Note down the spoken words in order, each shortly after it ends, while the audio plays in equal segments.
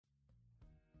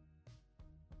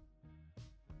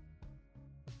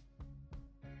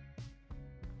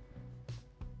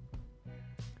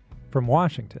From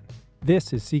Washington,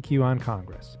 this is CQ on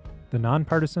Congress, the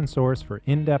nonpartisan source for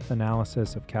in-depth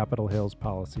analysis of Capitol Hill's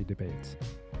policy debates.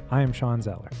 I am Sean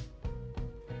Zeller.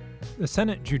 The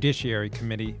Senate Judiciary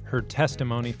Committee heard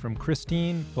testimony from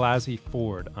Christine Blasey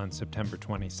Ford on September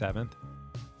 27th.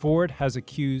 Ford has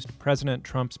accused President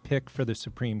Trump's pick for the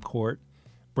Supreme Court,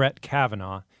 Brett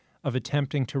Kavanaugh, of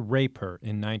attempting to rape her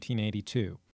in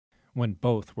 1982, when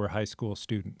both were high school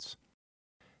students.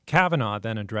 Kavanaugh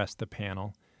then addressed the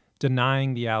panel,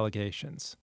 denying the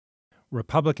allegations.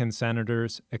 Republican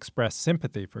senators expressed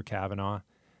sympathy for Kavanaugh,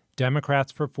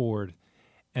 Democrats for Ford,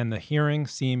 and the hearing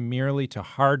seemed merely to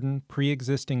harden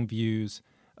pre-existing views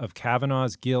of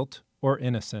Kavanaugh's guilt or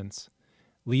innocence,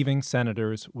 leaving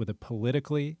senators with a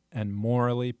politically and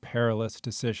morally perilous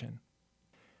decision.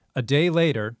 A day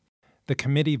later, the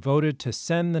committee voted to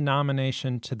send the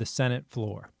nomination to the Senate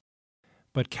floor,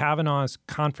 but Kavanaugh's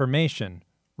confirmation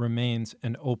remains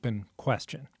an open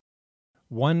question.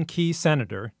 One key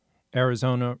senator,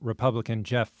 Arizona Republican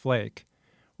Jeff Flake,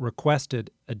 requested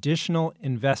additional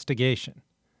investigation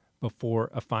before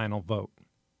a final vote.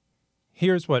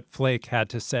 Here's what Flake had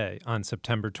to say on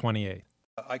September 28th.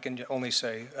 I can only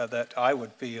say that I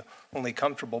would be only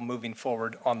comfortable moving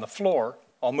forward on the floor.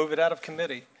 I'll move it out of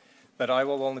committee, but I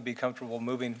will only be comfortable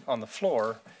moving on the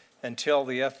floor until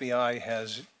the FBI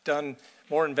has done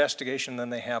more investigation than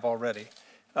they have already.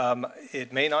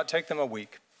 It may not take them a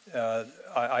week.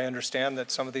 I understand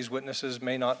that some of these witnesses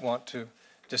may not want to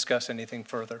discuss anything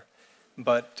further,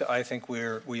 but I think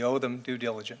we owe them due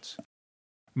diligence.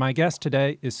 My guest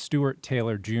today is Stuart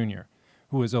Taylor, Jr.,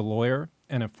 who is a lawyer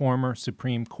and a former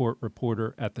Supreme Court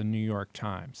reporter at the New York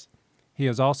Times. He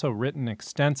has also written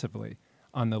extensively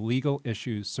on the legal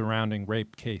issues surrounding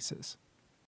rape cases.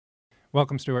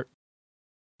 Welcome, Stuart.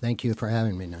 Thank you for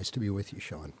having me. Nice to be with you,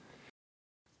 Sean.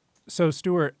 So,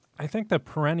 Stuart, I think the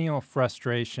perennial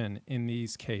frustration in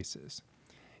these cases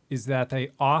is that they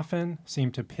often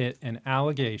seem to pit an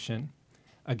allegation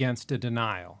against a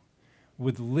denial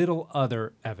with little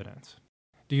other evidence.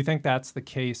 Do you think that's the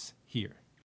case here?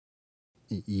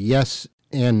 Yes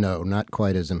and no, not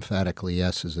quite as emphatically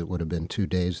yes as it would have been 2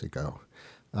 days ago.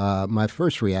 My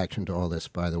first reaction to all this,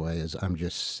 by the way, is I'm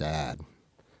just sad.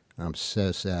 I'm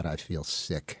so sad I feel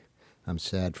sick. I'm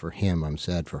sad for him. I'm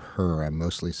sad for her. I'm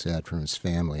mostly sad for his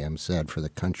family. I'm sad for the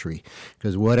country.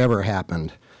 Because whatever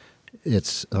happened,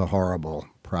 it's a horrible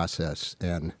process.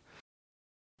 And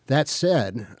that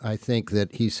said, I think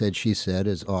that he said, she said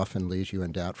is often leaves you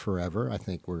in doubt forever. I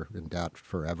think we're in doubt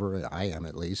forever, I am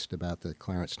at least, about the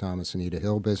Clarence Thomas, Anita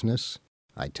Hill business.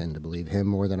 I tend to believe him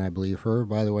more than I believe her,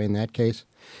 by the way, in that case.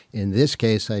 In this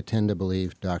case, I tend to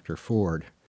believe Dr. Ford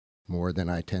more than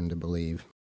I tend to believe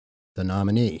the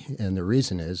nominee. And the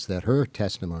reason is that her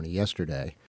testimony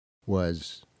yesterday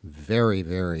was very,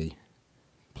 very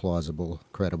plausible,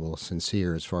 credible,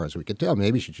 sincere as far as we could tell.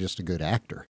 Maybe she's just a good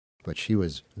actor, but she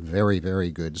was very,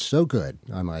 very good. So good,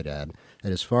 I might add,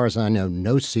 that as far as I know,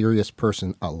 no serious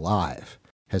person alive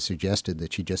has suggested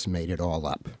that she just made it all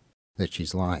up, that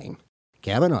she's lying.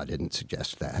 Kavanaugh didn't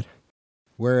suggest that.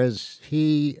 Whereas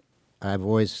I've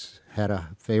always had a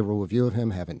favorable view of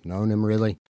him, haven't known him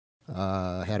really.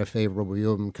 Had a favorable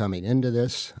view of him coming into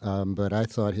this, but I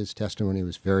thought his testimony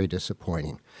was very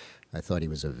disappointing. I thought he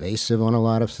was evasive on a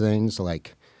lot of things,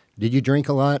 like, did you drink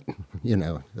a lot?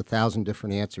 1,000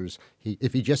 different answers.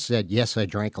 If he just said, yes, I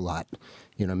drank a lot,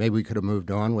 maybe we could have moved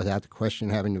on without the question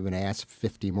having been asked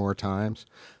 50 more times.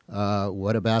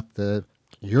 What about the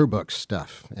yearbook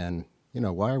stuff? And,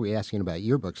 why are we asking about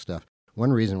yearbook stuff?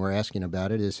 One reason we're asking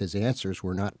about it is his answers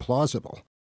were not plausible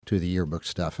to the yearbook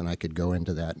stuff, and I could go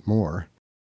into that more.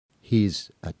 He's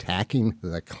attacking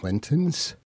the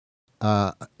Clintons.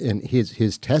 And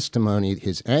his testimony,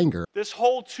 his anger. This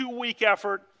whole 2-week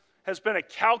effort has been a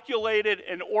calculated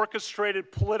and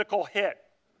orchestrated political hit,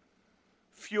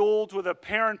 fueled with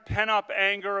apparent pent-up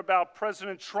anger about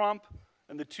President Trump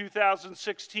and the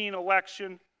 2016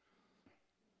 election.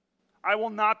 I will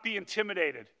not be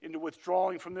intimidated into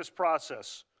withdrawing from this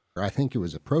process. I think it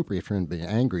was appropriate for him to be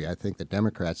angry. I think the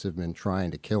Democrats have been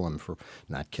trying to kill him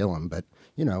not kill him, but,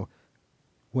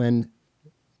 when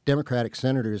Democratic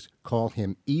senators call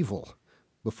him evil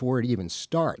before it even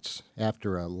starts,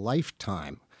 after a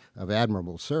lifetime of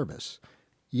admirable service,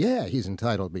 yeah, he's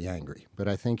entitled to be angry. But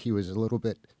I think he was a little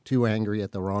bit too angry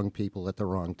at the wrong people at the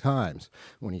wrong times.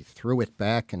 When he threw it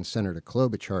back in Senator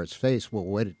Klobuchar's face,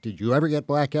 well, did you ever get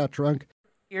blackout drunk?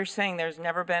 You're saying there's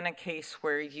never been a case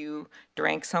where you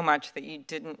drank so much that you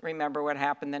didn't remember what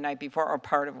happened the night before or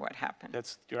part of what happened.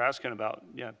 You're asking about,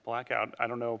 blackout. I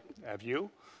don't know. Have you?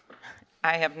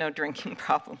 I have no drinking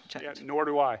problem, Judge. Yeah, nor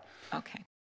do I. Okay.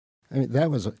 I mean,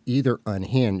 that was either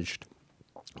unhinged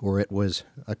or it was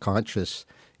a conscious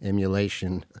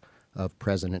emulation of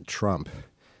President Trump,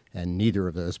 and neither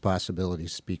of those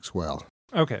possibilities speaks well.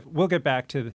 Okay, we'll get back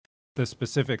to the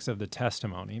specifics of the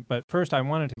testimony, but first I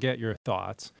wanted to get your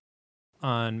thoughts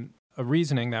on a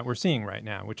reasoning that we're seeing right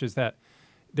now, which is that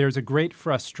there's a great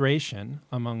frustration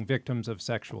among victims of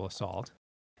sexual assault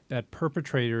that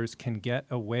perpetrators can get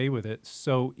away with it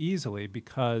so easily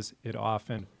because it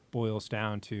often boils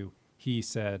down to he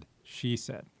said, she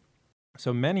said.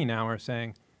 So many now are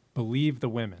saying, believe the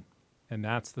women, and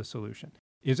that's the solution.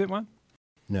 Is it one?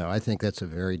 No, I think that's a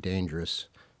very dangerous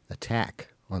attack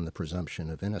on the presumption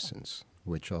of innocence,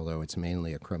 which, although it's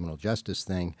mainly a criminal justice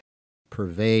thing,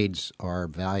 pervades our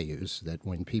values that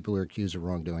when people are accused of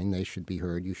wrongdoing, they should be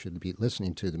heard. You should be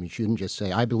listening to them. You shouldn't just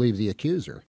say, I believe the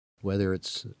accuser, whether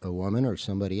it's a woman or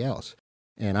somebody else.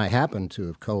 And I happen to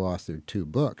have co-authored 2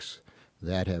 books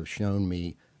that have shown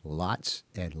me lots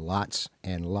and lots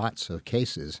and lots of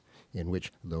cases in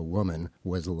which the woman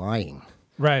was lying.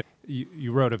 Right.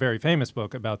 You wrote a very famous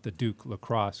book about the Duke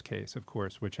Lacrosse case, of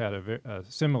course, which had a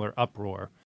similar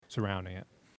uproar surrounding it.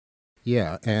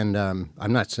 Yeah, and I'm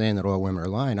not saying that all women are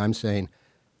lying. I'm saying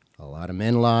a lot of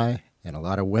men lie and a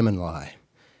lot of women lie.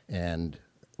 And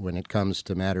when it comes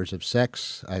to matters of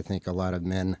sex, I think a lot of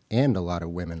men and a lot of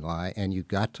women lie, and you've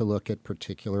got to look at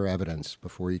particular evidence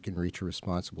before you can reach a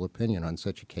responsible opinion on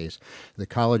such a case. The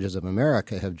colleges of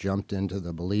America have jumped into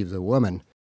the believe the woman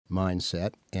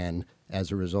mindset, and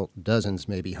as a result, dozens,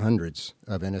 maybe hundreds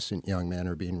of innocent young men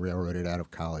are being railroaded out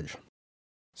of college.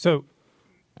 So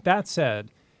that said,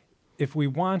 if we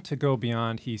want to go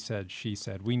beyond he said, she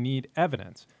said, we need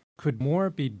evidence. Could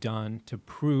more be done to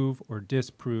prove or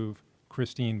disprove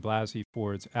Christine Blasey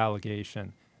Ford's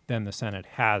allegation than the Senate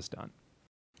has done?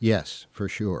 Yes, for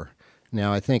sure.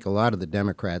 Now, I think a lot of the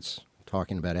Democrats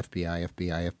talking about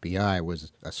FBI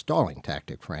was a stalling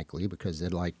tactic, frankly, because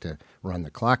they'd like to run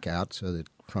the clock out so that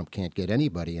Trump can't get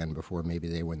anybody in before maybe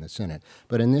they win the Senate.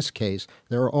 But in this case,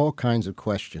 there are all kinds of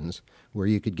questions where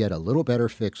you could get a little better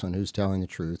fix on who's telling the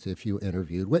truth if you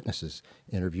interviewed witnesses,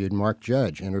 interviewed Mark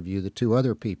Judge, interviewed the 2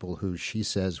 other people who she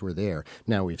says were there.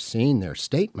 Now, we've seen their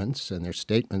statements, and their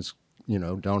statements,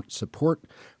 don't support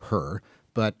her,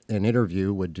 but an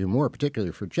interview would do more,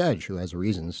 particularly for Judge, who has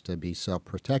reasons to be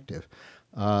self-protective.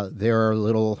 There are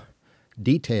little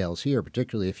details here,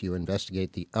 particularly if you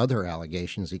investigate the other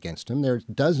allegations against him. There are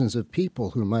dozens of people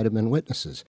who might have been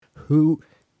witnesses.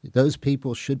 Those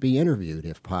people should be interviewed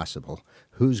if possible.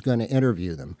 Who's going to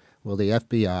interview them? Well, the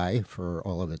FBI, for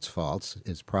all of its faults,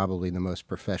 is probably the most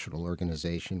professional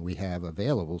organization we have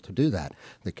available to do that.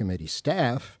 The committee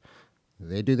staff,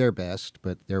 they do their best,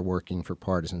 but they're working for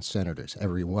partisan senators.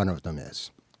 Every one of them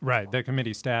is. Right. The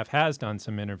committee staff has done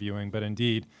some interviewing, but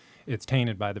indeed it's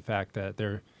tainted by the fact that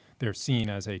they're seen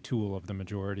as a tool of the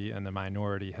majority and the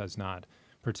minority has not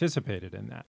participated in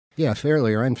that. Yeah,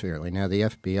 fairly or unfairly. Now, the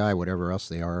FBI, whatever else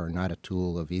they are not a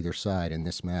tool of either side in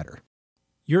this matter.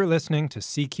 You're listening to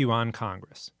CQ on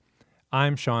Congress.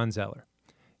 I'm Sean Zeller.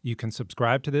 You can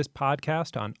subscribe to this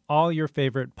podcast on all your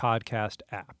favorite podcast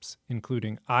apps,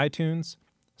 including iTunes,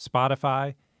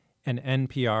 Spotify, and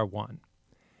NPR One.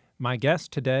 My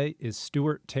guest today is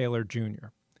Stuart Taylor, Jr.,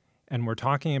 and we're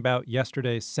talking about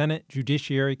yesterday's Senate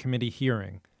Judiciary Committee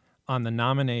hearing on the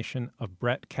nomination of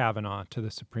Brett Kavanaugh to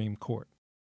the Supreme Court.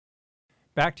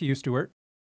 Back to you, Stuart.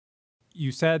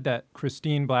 You said that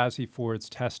Christine Blasey Ford's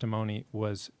testimony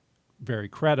was very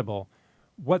credible.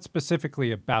 What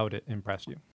specifically about it impressed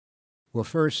you? Well,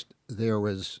 first, there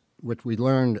was what we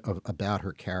learned about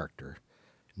her character.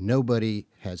 Nobody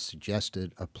has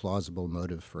suggested a plausible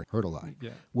motive for her to lie.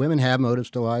 Yeah. Women have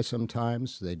motives to lie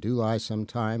sometimes. They do lie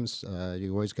sometimes.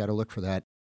 You always got to look for that.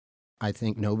 I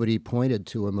think nobody pointed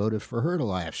to a motive for her to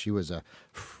lie. If she was a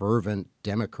fervent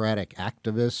Democratic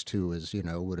activist who was,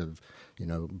 would have,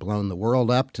 blown the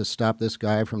world up to stop this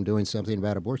guy from doing something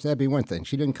about abortion, that'd be one thing.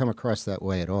 She didn't come across that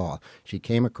way at all. She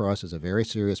came across as a very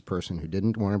serious person who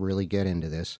didn't want to really get into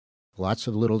this. Lots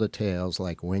of little details,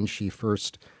 like when she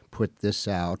first put this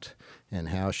out and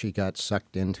how she got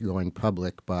sucked into going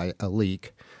public by a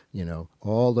leak,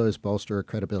 all those bolster her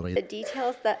credibility. The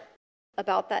details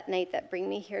about that night that bring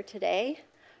me here today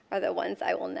are the ones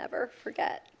I will never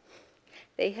forget.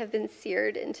 They have been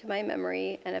seared into my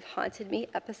memory and have haunted me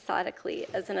episodically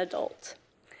as an adult.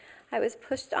 I was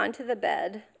pushed onto the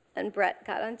bed and Brett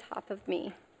got on top of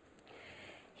me.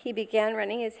 He began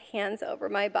running his hands over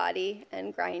my body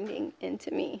and grinding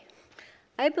into me.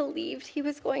 I believed he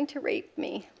was going to rape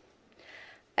me.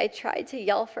 I tried to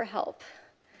yell for help.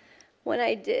 When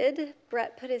I did,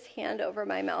 Brett put his hand over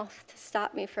my mouth to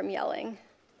stop me from yelling.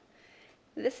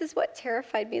 This is what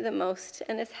terrified me the most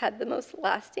and has had the most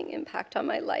lasting impact on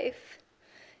my life.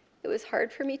 It was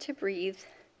hard for me to breathe,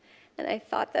 and I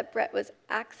thought that Brett was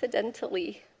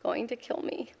accidentally going to kill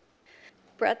me.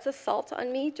 Brett's assault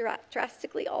on me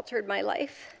drastically altered my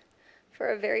life. For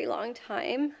a very long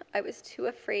time, I was too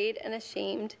afraid and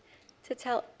ashamed to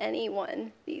tell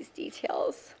anyone these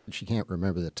details. She can't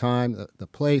remember the time, the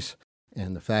place,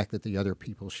 and the fact that the other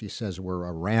people she says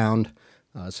were around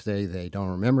say they don't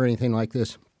remember anything like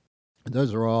this.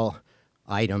 Those are all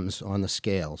items on the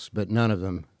scales, but none of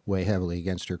them weigh heavily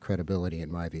against her credibility,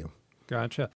 in my view.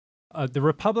 Gotcha. The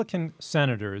Republican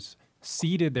senators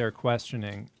ceded their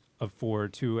questioning of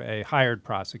Ford to a hired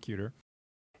prosecutor.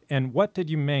 And what did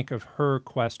you make of her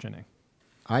questioning?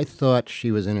 I thought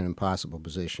she was in an impossible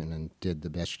position and did the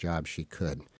best job she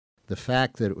could. The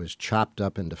fact that it was chopped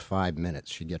up into 5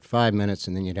 minutes, she'd get 5 minutes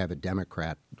and then you'd have a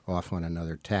Democrat off on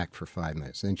another tack for 5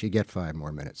 minutes. Then she'd get 5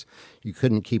 more minutes. You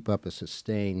couldn't keep up a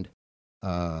sustained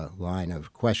line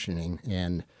of questioning,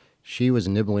 and she was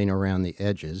nibbling around the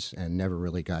edges and never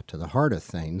really got to the heart of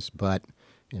things. But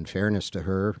in fairness to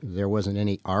her, there wasn't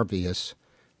any obvious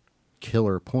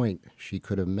killer point she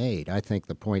could have made. I think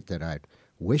the point that I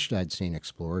wished I'd seen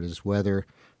explored is whether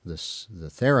the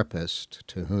therapist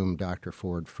to whom Dr.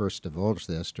 Ford first divulged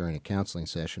this during a counseling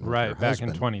session with her husband. Right, back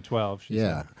in 2012, she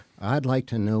said. I'd like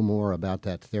to know more about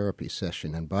that therapy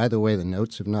session. And by the way, the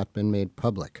notes have not been made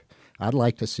public. I'd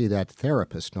like to see that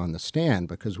therapist on the stand,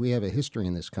 because we have a history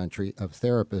in this country of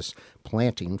therapists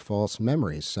planting false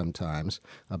memories sometimes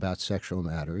about sexual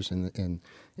matters in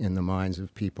the minds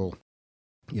of people,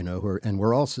 you know, and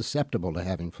we're all susceptible to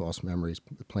having false memories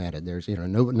planted. There's,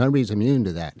 nobody's immune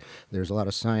to that. There's a lot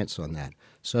of science on that.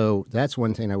 So that's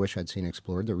one thing I wish I'd seen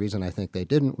explored. The reason I think they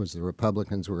didn't was the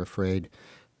Republicans were afraid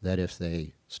that if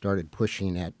they started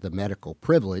pushing at the medical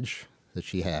privilege that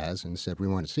she has and said, we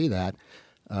want to see that,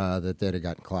 that they'd have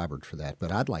gotten clobbered for that.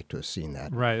 But I'd like to have seen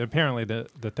that. Right. Apparently the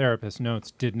therapist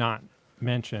notes did not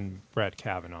mention Brett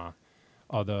Kavanaugh,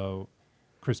 although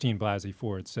Christine Blasey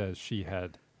Ford says she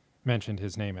had mentioned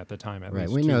his name at the time. At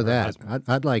least we know that.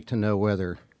 I'd like to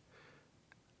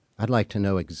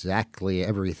know exactly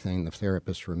everything the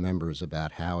therapist remembers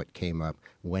about how it came up,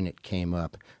 when it came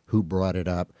up, who brought it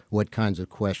up, what kinds of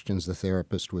questions the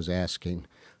therapist was asking,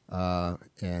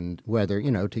 and whether,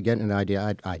 to get an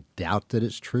idea. I doubt that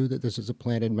it's true that this is a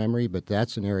planted memory, but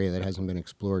that's an area that hasn't been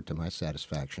explored to my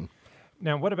satisfaction.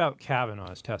 Now, what about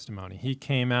Kavanaugh's testimony? He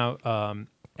came out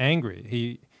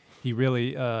angry. He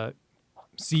really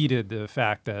ceded the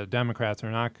fact that Democrats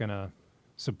are not going to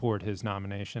support his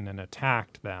nomination and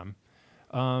attacked them.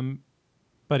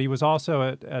 But he was also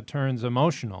at turns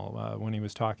emotional when he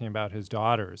was talking about his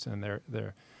daughters and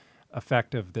their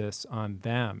effect of this on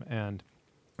them, and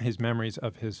his memories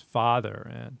of his father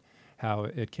and how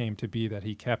it came to be that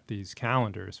he kept these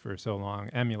calendars for so long,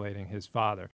 emulating his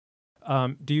father.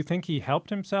 Do you think he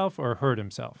helped himself or hurt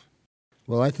himself?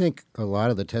 Well, I think a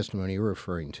lot of the testimony you're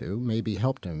referring to maybe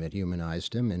helped him. It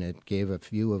humanized him, and it gave a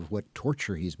view of what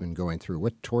torture he's been going through,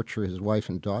 what torture his wife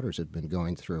and daughters have been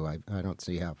going through. I don't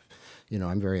see how,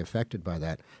 I'm very affected by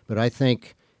that. But I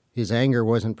think his anger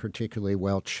wasn't particularly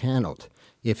well channeled.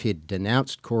 If he'd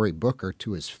denounced Cory Booker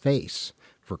to his face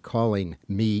for calling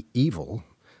me evil,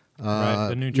 right,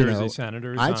 the New Jersey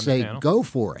senators I'd on say the panel. Go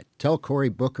for it. Tell Cory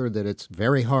Booker that it's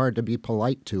very hard to be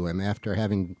polite to him after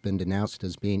having been denounced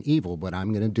as being evil, but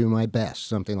I'm going to do my best,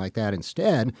 something like that.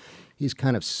 Instead, he's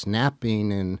kind of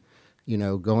snapping and,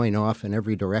 going off in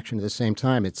every direction at the same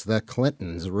time. It's the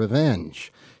Clintons'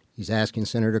 revenge. He's asking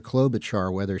Senator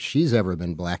Klobuchar whether she's ever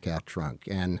been blackout drunk.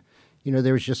 And,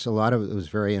 there was just a lot of it that was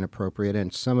very inappropriate,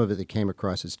 and some of it that came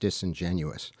across as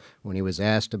disingenuous. When he was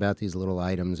asked about these little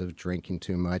items of drinking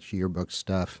too much, yearbook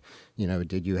stuff,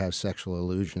 did you have sexual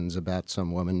illusions about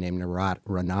some woman named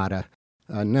Renata?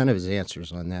 None of his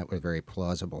answers on that were very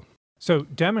plausible. So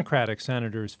Democratic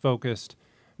senators focused,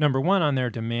 number one, on their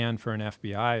demand for an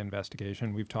FBI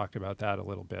investigation. We've talked about that a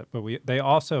little bit. But they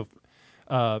also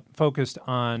focused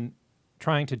on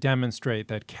trying to demonstrate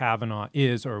that Kavanaugh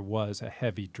is or was a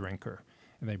heavy drinker.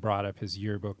 And they brought up his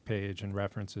yearbook page and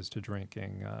references to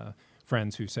drinking,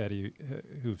 friends who said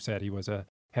he was a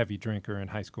heavy drinker in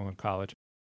high school and college.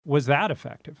 Was that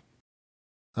effective?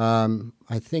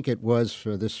 I think it was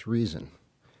for this reason.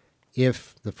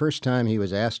 If the first time he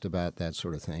was asked about that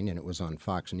sort of thing, and it was on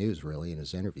Fox News really in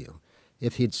his interview,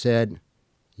 if he'd said,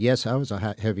 yes, I was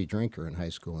a heavy drinker in high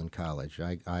school and college.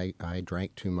 I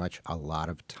drank too much a lot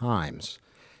of times.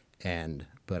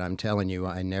 But I'm telling you,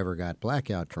 I never got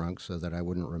blackout drunk so that I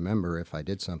wouldn't remember if I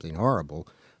did something horrible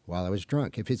while I was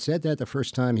drunk. If he'd said that the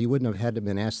first time, he wouldn't have had to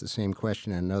been asked the same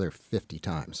question another 50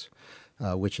 times.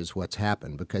 which is what's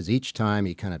happened, because each time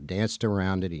he kind of danced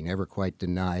around it. He never quite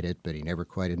denied it, but he never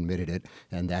quite admitted it,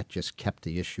 and that just kept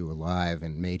the issue alive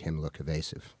and made him look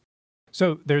evasive.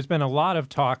 So there's been a lot of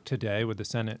talk today with the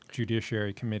Senate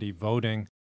Judiciary Committee voting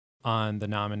on the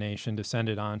nomination to send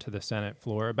it on to the Senate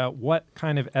floor about what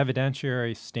kind of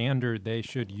evidentiary standard they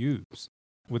should use,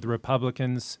 with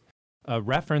Republicans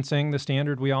referencing the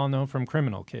standard we all know from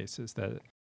criminal cases, that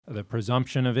the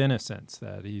presumption of innocence,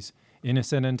 that he's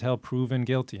innocent until proven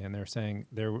guilty, and they're saying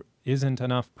there isn't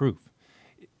enough proof.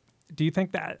 Do you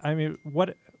think that, I mean,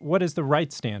 what is the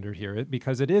right standard here?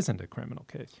 Because it isn't a criminal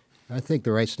case. I think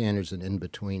the right standard is an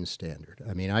in-between standard.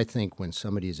 I mean, I think when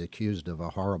somebody is accused of a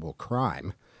horrible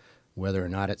crime, whether or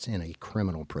not it's in a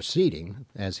criminal proceeding,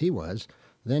 as he was,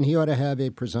 then he ought to have a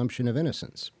presumption of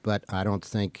innocence. But I don't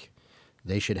think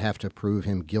they should have to prove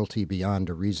him guilty beyond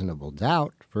a reasonable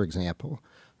doubt, for example,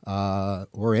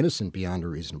 or innocent beyond a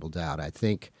reasonable doubt. I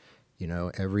think,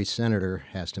 every senator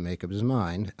has to make up his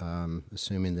mind,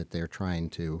 assuming that they're trying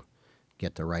to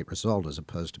get the right result as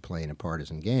opposed to playing a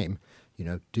partisan game.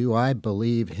 Do I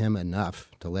believe him enough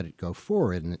to let it go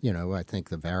forward? And, I think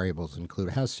the variables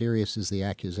include how serious is the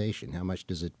accusation? How much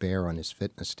does it bear on his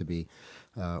fitness to be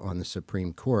on the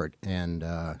Supreme Court? And,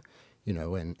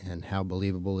 and how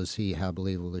believable is he? How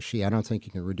believable is she? I don't think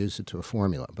you can reduce it to a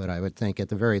formula, but I would think at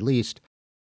the very least,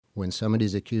 when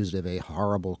somebody's accused of a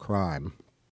horrible crime,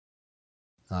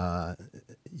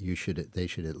 they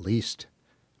should at least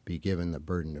be given the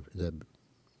burden of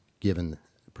given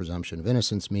presumption of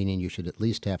innocence, meaning you should at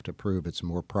least have to prove it's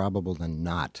more probable than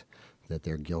not that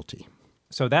they're guilty.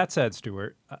 So that said,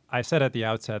 Stuart, I said at the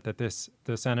outset that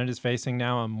the Senate is facing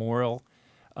now a morally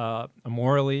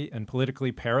and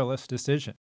politically perilous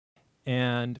decision.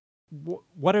 And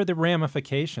what are the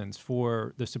ramifications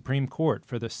for the Supreme Court,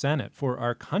 for the Senate, for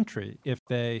our country, if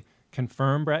they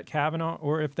confirm Brett Kavanaugh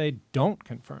or if they don't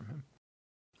confirm him?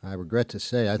 I regret to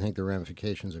say I think the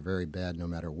ramifications are very bad no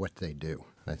matter what they do.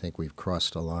 I think we've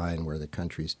crossed a line where the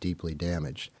country's deeply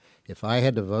damaged. If I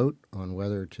had to vote on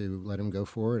whether to let him go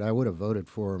forward, I would have voted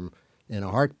for him in a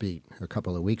heartbeat a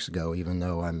couple of weeks ago, even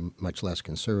though I'm much less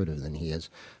conservative than he is.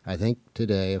 I think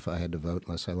today, if I had to vote,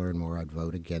 unless I learn more, I'd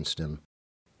vote against him,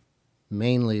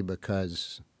 mainly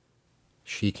because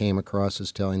she came across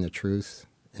as telling the truth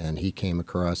and he came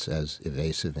across as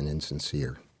evasive and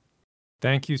insincere.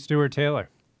 Thank you, Stuart Taylor.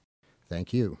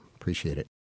 Thank you. Appreciate it.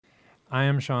 I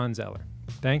am Sean Zeller.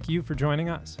 Thank you for joining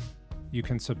us. You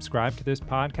can subscribe to this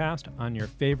podcast on your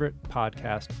favorite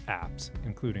podcast apps,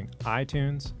 including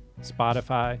iTunes,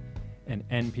 Spotify, and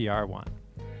NPR One.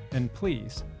 And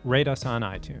please rate us on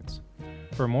iTunes.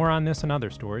 For more on this and other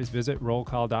stories, visit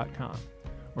rollcall.com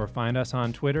or find us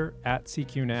on Twitter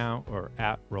 @CQNow or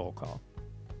 @rollcall.